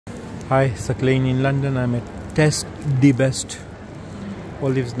Hi, Sakalain in London. I'm at Test the Best.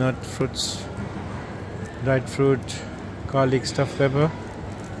 Olives, nut, fruits, dried fruit, garlic, stuffed pepper.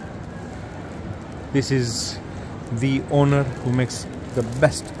 This is the owner who makes the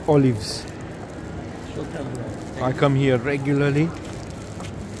best olives. I come here regularly.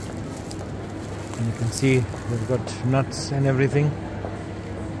 And you can see they've got nuts and everything.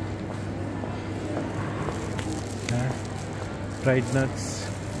 Dried nuts.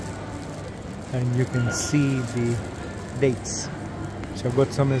 And you can see the dates. So I've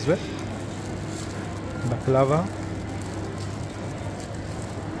got some as well. Baklava.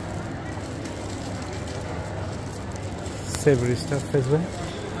 Savory stuff as well.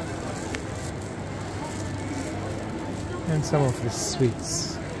 And some of the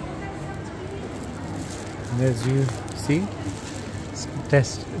sweets. And as you see,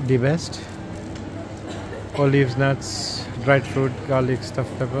 Test the Best. Olives, nuts, dried fruit, garlic,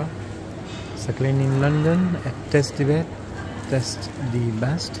 stuffed pepper. Sakalain in London at Test the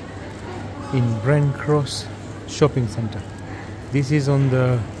Best in Brent Cross Shopping Centre. This is on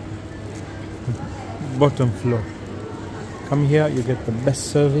the bottom floor. Come here, you get the best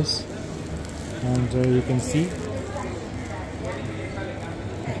service, and you can see.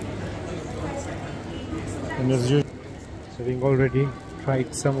 And as usual, having already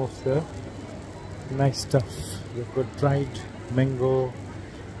tried some of the nice stuff. We've got dried mango,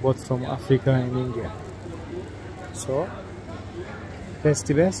 both from Africa and India. So, Test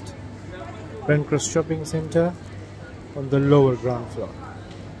the Best, Brent Cross Shopping Centre on the lower ground floor.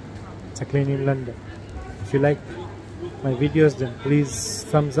 Sakalain in London. If you like my videos, then please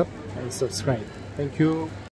thumbs up and subscribe. Thank you.